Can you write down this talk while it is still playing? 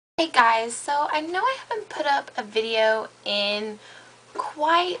Hey guys, so I know I haven't put up a video in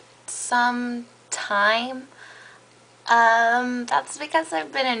quite some time. That's because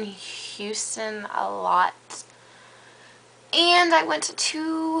I've been in Houston a lot. And I went to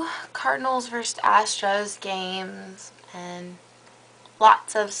 2 Cardinals versus Astros games and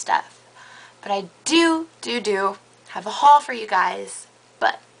lots of stuff. But I do have a haul for you guys.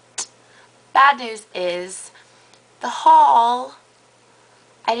 But bad news is the haul,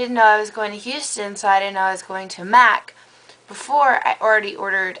 I didn't know I was going to Houston, so I didn't know I was going to Mac before I already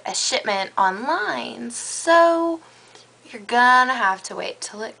ordered a shipment online. So you're gonna have to wait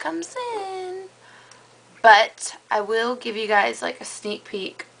till it comes in. But I will give you guys like a sneak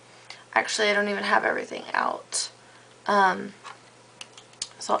peek. Actually, I don't even have everything out. So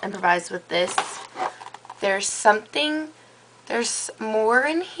I'll improvise with this. There's more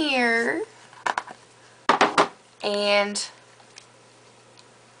in here. And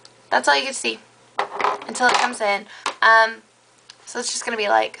that's all you can see until it comes in. So it's just going to be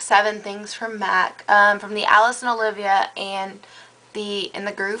like 7 things from MAC, from the Alice and Olivia and In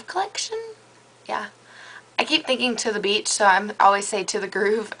the Groove collection. Yeah. I keep thinking To the Beach, so I always say To the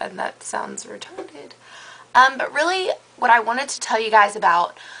Groove, and that sounds retarded. But really, what I wanted to tell you guys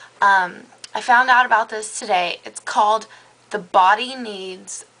about, I found out about this today. It's called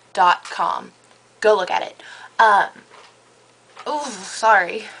thebodyneeds.com. Go look at it. Oh,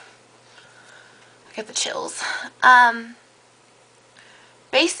 sorry. I get the chills.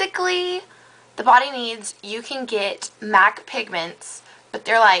 Basically, The Body Needs, you can get MAC pigments, but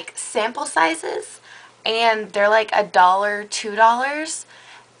they're like sample sizes, and they're like $1, $2.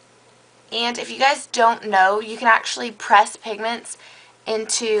 And if you guys don't know, you can actually press pigments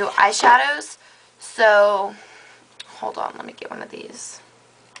into eyeshadows. So, hold on, let me get one of these.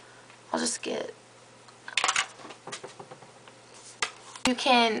 I'll just get... You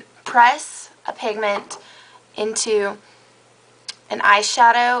can press a pigment into an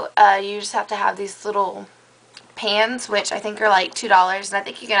eyeshadow. You just have to have these little pans, which I think are like $2, and I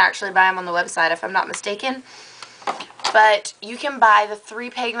think you can actually buy them on the website if I'm not mistaken. But you can buy the 3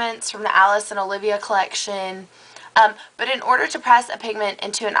 pigments from the Alice and Olivia collection. But in order to press a pigment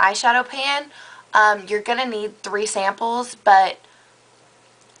into an eyeshadow pan, you're going to need 3 samples, but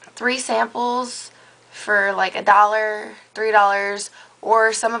 3 samples for like $1, $3,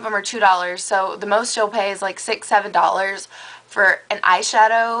 or some of them are $2. So the most you'll pay is like $6, $7 for an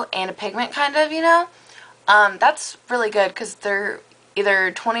eyeshadow and a pigment, kind of, you know. That's really good because they're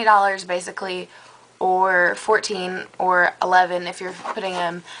either $20 basically, or $14 or $11 if you're putting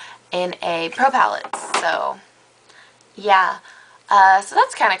them in a pro palette. So yeah, so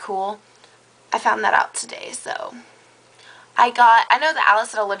that's kind of cool. I found that out today. So I know the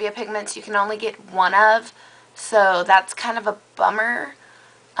Alice and Olivia pigments you can only get 1 of, so that's kind of a bummer.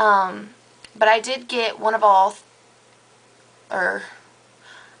 But I did get one of all, or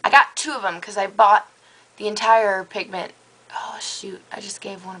I got 2 of them because I bought the entire pigment. Oh shoot, I just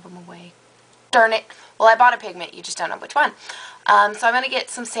gave one of them away. Darn it. Well, I bought a pigment, you just don't know which one. So I'm going to get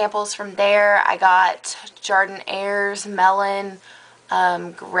some samples from there. I got Jardinaire's Melon,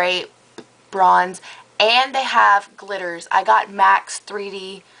 Grape, Bronze, and they have glitters. I got MAC's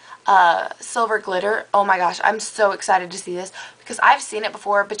 3D Silver Glitter. Oh my gosh, I'm so excited to see this because I've seen it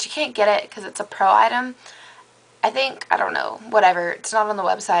before, but you can't get it because it's a pro item. I think, I don't know, whatever. It's not on the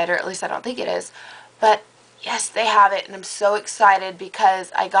website, or at least I don't think it is. But yes, they have it, and I'm so excited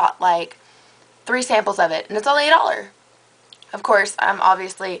because I got like 3 samples of it, and it's only $1. Of course, I'm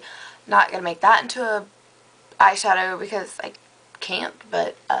obviously not going to make that into a eyeshadow because I can't,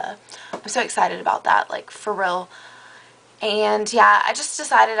 but I'm so excited about that, like, for real. And yeah, I just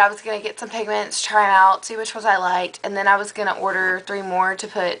decided I was going to get some pigments, try them out, see which ones I liked, and then I was going to order 3 more to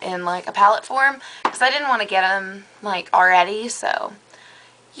put in like a palette form because I didn't want to get them like already. So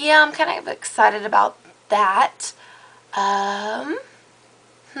yeah, I'm kind of excited about that. But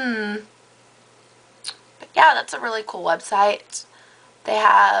yeah, that's a really cool website. They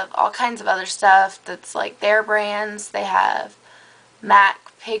have all kinds of other stuff that's like their brands. They have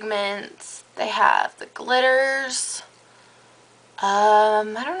MAC pigments. They have the glitters. I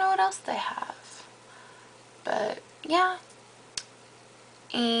don't know what else they have. But yeah.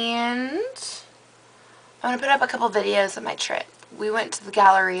 And I'm going to put up a couple videos of my trip. We went to the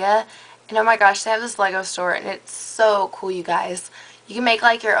Galleria, and oh my gosh, they have this Lego store, and it's so cool, you guys. You can make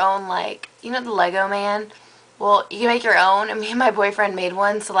like your own, like, you know the Lego man? Well, you can make your own, and me and my boyfriend made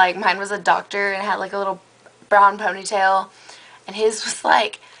one. So like mine was a doctor and had like a little brown ponytail, and his was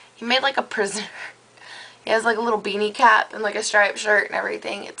like, he made like a prisoner. He has like a little beanie cap and like a striped shirt and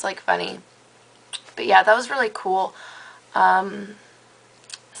everything. It's like funny. But yeah, that was really cool.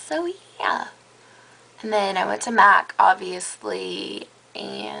 So So yeah. And then I went to MAC, obviously,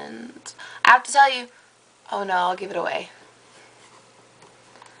 and I have to tell you, oh no, I'll give it away.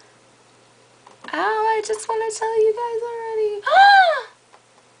 Oh, I just want to tell you guys already.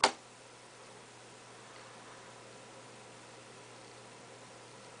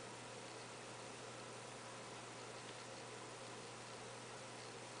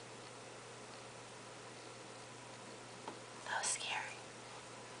 That was scary.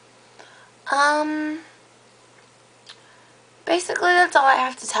 Basically that's all I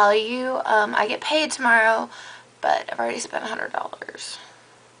have to tell you. I get paid tomorrow, but I've already spent $100.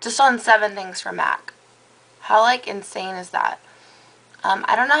 Just on 7 things from MAC. How, like, insane is that?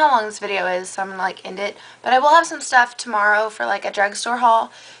 I don't know how long this video is, so I'm gonna, like, end it. But I will have some stuff tomorrow for, like, a drugstore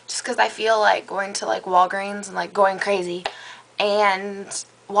haul, just because I feel like going to, like, Walgreens and, like, going crazy. And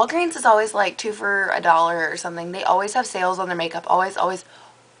Walgreens is always, like, 2 for $1 or something. They always have sales on their makeup. Always, always,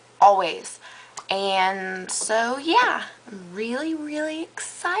 always. And so, yeah. I'm really, really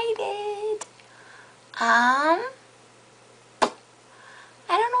excited. I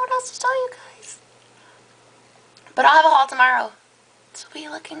don't know what else to tell you guys. But I'll have a haul tomorrow. So be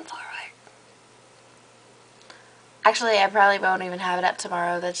looking forward. Actually, I probably won't even have it up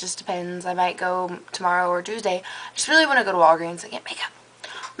tomorrow. That just depends. I might go tomorrow or Tuesday. I just really want to go to Walgreens and get makeup.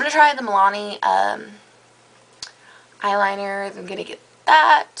 I'm going to try the Milani eyeliner. I'm going to get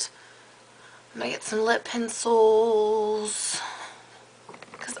that. I'm going to get some lip pencils.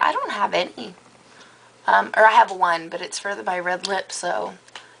 Because I don't have any. Or I have one, but it's for my red lip, so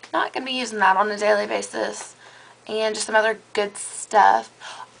not going to be using that on a daily basis. And just some other good stuff.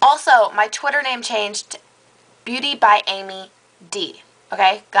 Also, my Twitter name changed to Beauty by Amy D.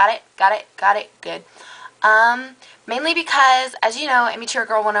 Okay? Got it? Got it? Got it? Good. Mainly because, as you know, Amy Cheer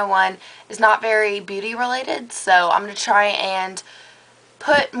Girl 101 is not very beauty related, so I'm going to try and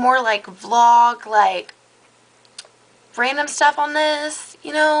put more like vlog, like random stuff on this,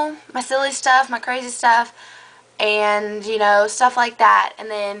 you know, my silly stuff, my crazy stuff, and, you know, stuff like that. And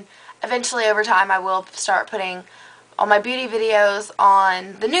then eventually over time I will start putting all my beauty videos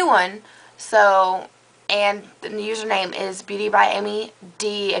on the new one. So, and the username is Beauty by Amy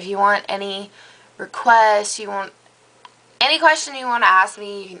D. If you want any requests, you want any question you want to ask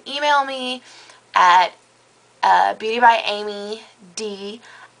me, you can email me at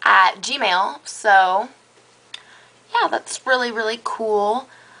beautybyamyd@gmail. So yeah, that's really, really cool.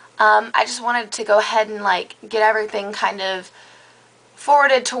 I just wanted to go ahead and, like, get everything kind of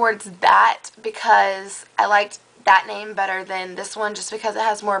forwarded towards that because I liked that name better than this one, just because it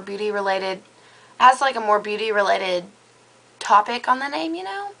has more beauty related, like a more beauty related topic on the name, you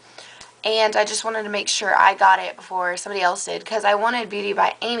know? And I just wanted to make sure I got it before somebody else did, because I wanted Beauty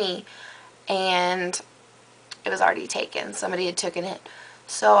by Amy and it was already taken. Somebody had taken it.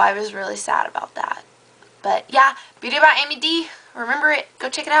 So I was really sad about that. But yeah, Beauty by Amy D. Remember it. Go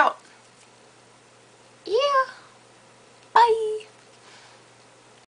check it out. Yeah.